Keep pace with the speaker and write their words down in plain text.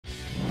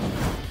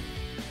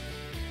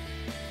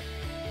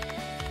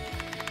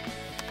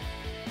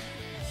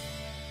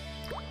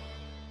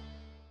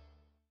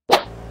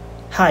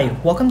Hi,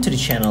 welcome to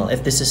the channel.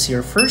 If this is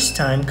your first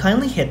time,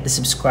 kindly hit the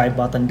subscribe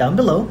button down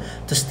below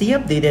to stay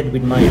updated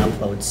with my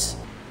uploads.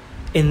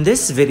 In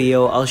this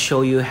video, I'll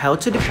show you how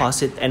to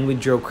deposit and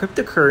withdraw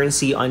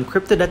cryptocurrency on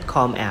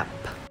Crypto.com app.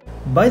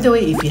 By the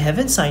way, if you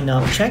haven't signed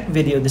up, check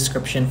video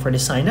description for the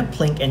sign up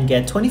link and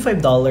get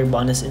 $25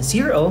 bonus in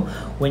 0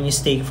 when you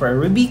stake for a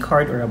Ruby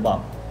card or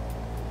above.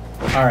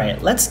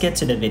 Alright, let's get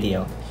to the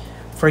video.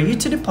 For you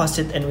to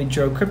deposit and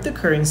withdraw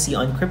cryptocurrency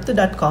on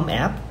Crypto.com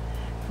app,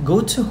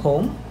 go to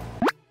Home,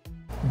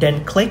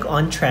 then click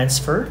on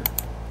Transfer.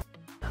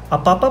 A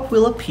pop-up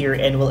will appear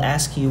and will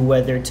ask you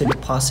whether to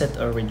deposit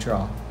or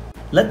withdraw.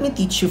 Let me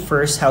teach you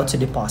first how to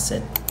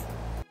deposit.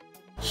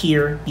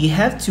 Here, you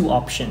have two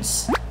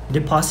options,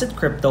 deposit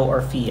crypto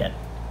or fiat.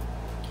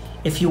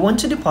 If you want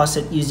to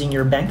deposit using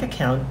your bank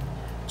account,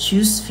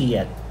 choose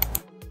fiat.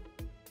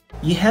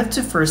 You have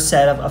to first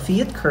set up a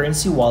fiat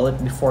currency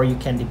wallet before you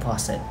can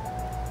deposit.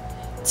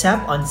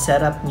 Tap on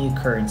Set up New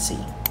Currency.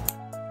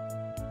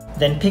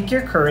 Then pick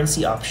your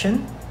currency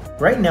option.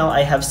 Right now,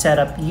 I have set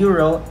up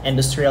Euro and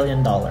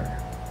Australian dollar.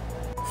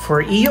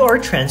 For EUR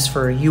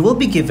transfer, you will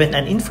be given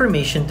an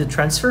information to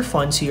transfer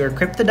funds to your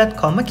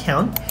Crypto.com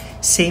account,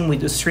 same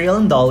with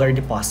Australian dollar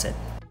deposit.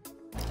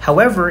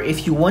 However,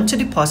 if you want to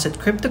deposit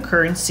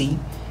cryptocurrency,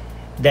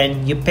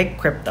 then you pick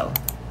crypto.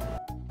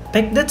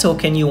 Pick the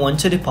token you want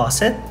to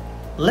deposit.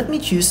 Let me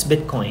choose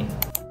Bitcoin.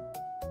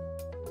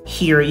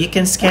 Here, you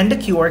can scan the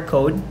QR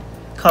code,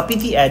 copy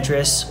the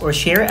address, or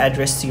share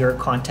address to your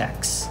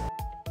contacts.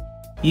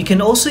 You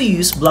can also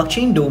use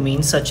blockchain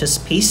domains such as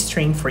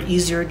PayString for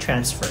easier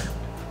transfer.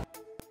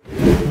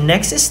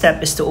 Next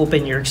step is to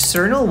open your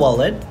external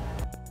wallet,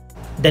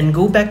 then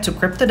go back to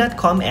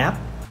Crypto.com app,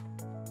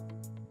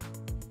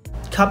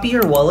 copy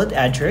your wallet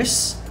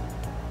address,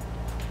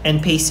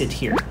 and paste it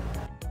here.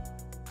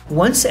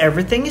 Once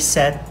everything is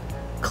set,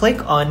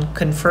 click on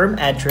Confirm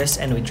Address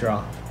and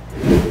Withdraw.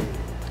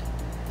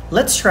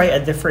 Let's try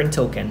a different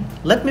token.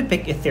 Let me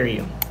pick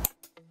Ethereum.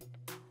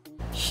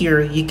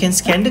 Here, you can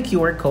scan the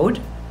QR code,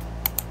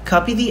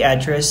 copy the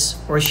address,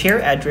 or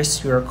share address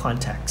to your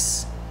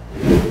contacts.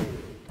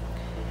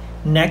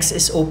 Next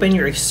is open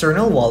your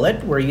external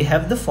wallet where you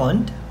have the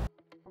fund,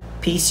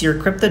 paste your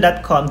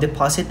Crypto.com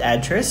deposit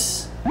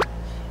address,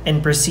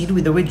 and proceed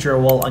with the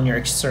withdrawal on your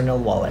external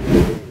wallet.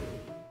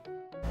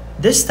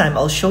 This time,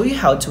 I'll show you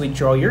how to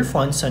withdraw your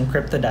funds on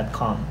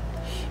Crypto.com.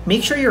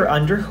 Make sure you're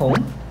under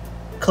Home,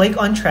 click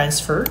on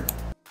Transfer.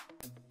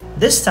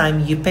 This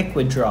time, you pick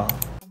Withdraw.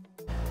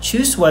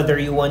 Choose whether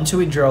you want to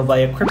withdraw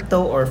via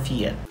crypto or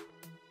fiat.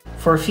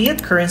 For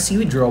fiat currency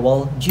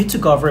withdrawal, due to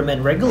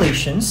government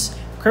regulations,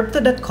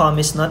 Crypto.com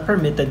is not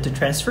permitted to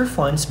transfer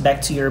funds back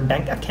to your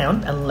bank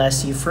account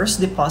unless you first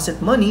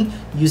deposit money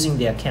using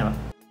the account.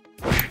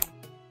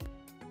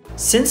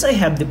 Since I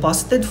have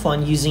deposited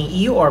funds using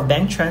EU or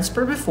bank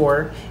transfer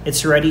before,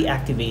 it's already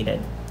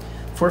activated.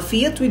 For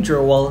fiat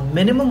withdrawal,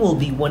 minimum will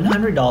be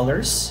 $100,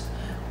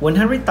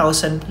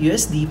 100,000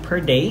 USD per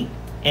day,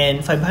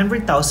 and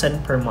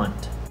 500,000 per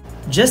month.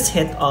 Just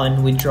hit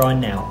on Withdraw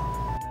Now.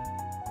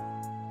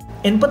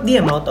 Input the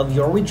amount of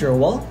your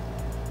withdrawal,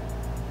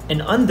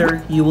 and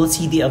under, you will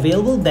see the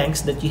available banks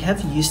that you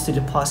have used to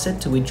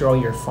deposit to withdraw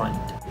your fund.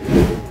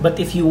 But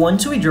if you want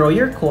to withdraw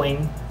your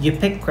coin, you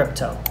pick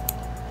crypto.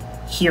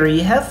 Here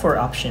you have 4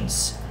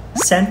 options: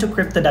 send to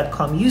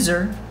Crypto.com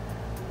user,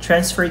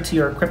 transfer to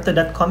your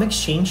Crypto.com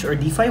exchange or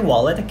DeFi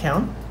wallet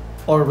account,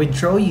 or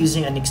withdraw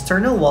using an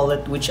external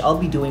wallet, which I'll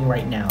be doing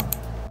right now.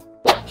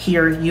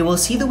 Here, you will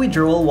see the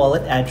withdrawal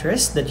wallet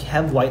address that you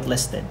have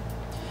whitelisted.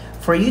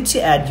 For you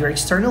to add your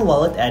external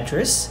wallet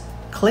address,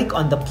 click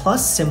on the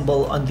plus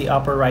symbol on the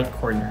upper right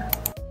corner.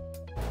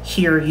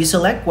 Here, you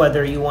select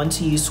whether you want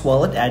to use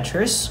wallet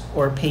address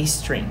or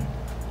PayString.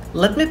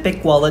 Let me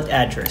pick wallet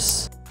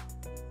address.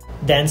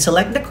 Then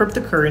select the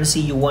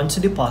cryptocurrency you want to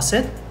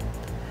deposit.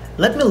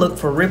 Let me look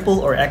for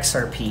Ripple or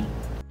XRP.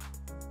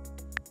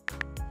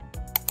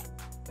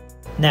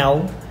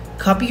 Now,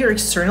 copy your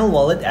external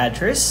wallet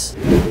address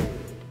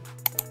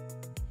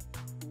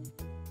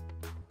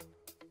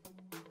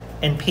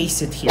and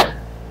paste it here.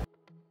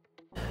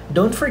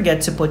 Don't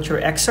forget to put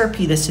your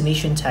XRP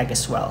destination tag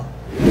as well.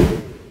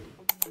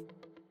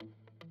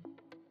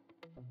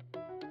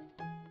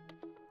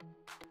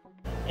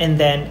 And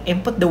then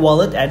input the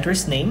wallet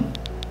address name.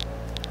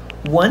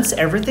 Once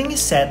everything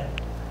is set,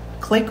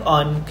 click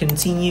on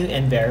Continue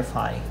and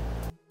Verify.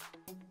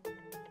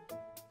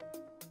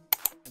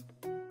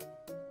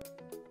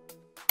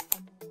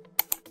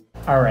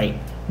 Alright,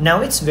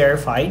 now it's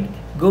verified.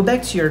 Go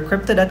back to your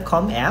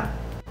Crypto.com app.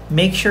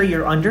 Make sure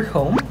you're under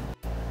Home.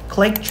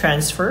 Click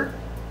Transfer.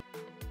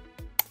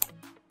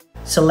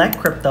 Select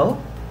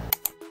Crypto.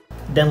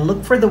 Then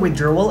look for the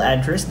withdrawal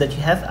address that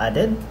you have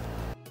added.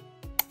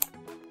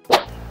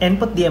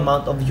 Input the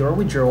amount of your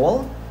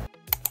withdrawal.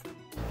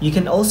 You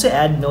can also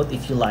add note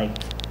if you like.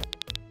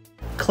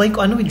 Click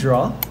on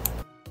Withdraw.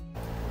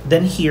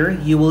 Then here,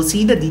 you will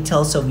see the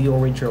details of your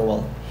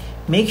withdrawal.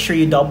 Make sure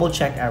you double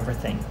check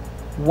everything.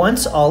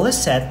 Once all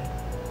is set,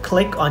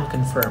 click on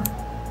Confirm.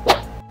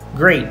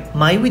 Great,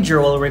 my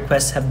withdrawal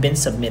requests have been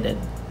submitted.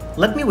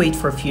 Let me wait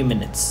for a few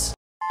minutes.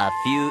 A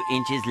few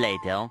inches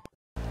later.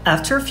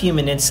 After a few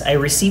minutes, I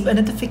receive a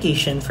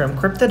notification from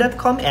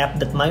Crypto.com app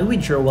that my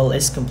withdrawal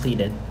is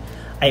completed.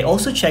 I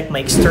also check my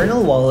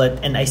external wallet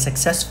and I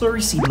successfully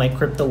received my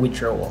crypto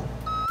withdrawal.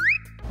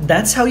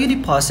 That's how you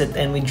deposit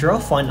and withdraw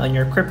fund on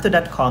your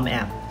Crypto.com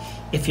app.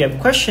 If you have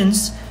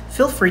questions,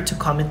 feel free to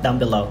comment down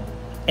below.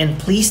 And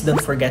please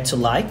don't forget to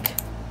like,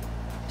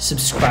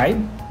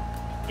 subscribe,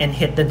 and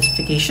hit the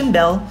notification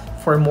bell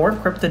for more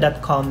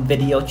Crypto.com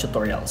video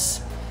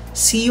tutorials.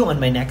 See you on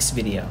my next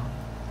video.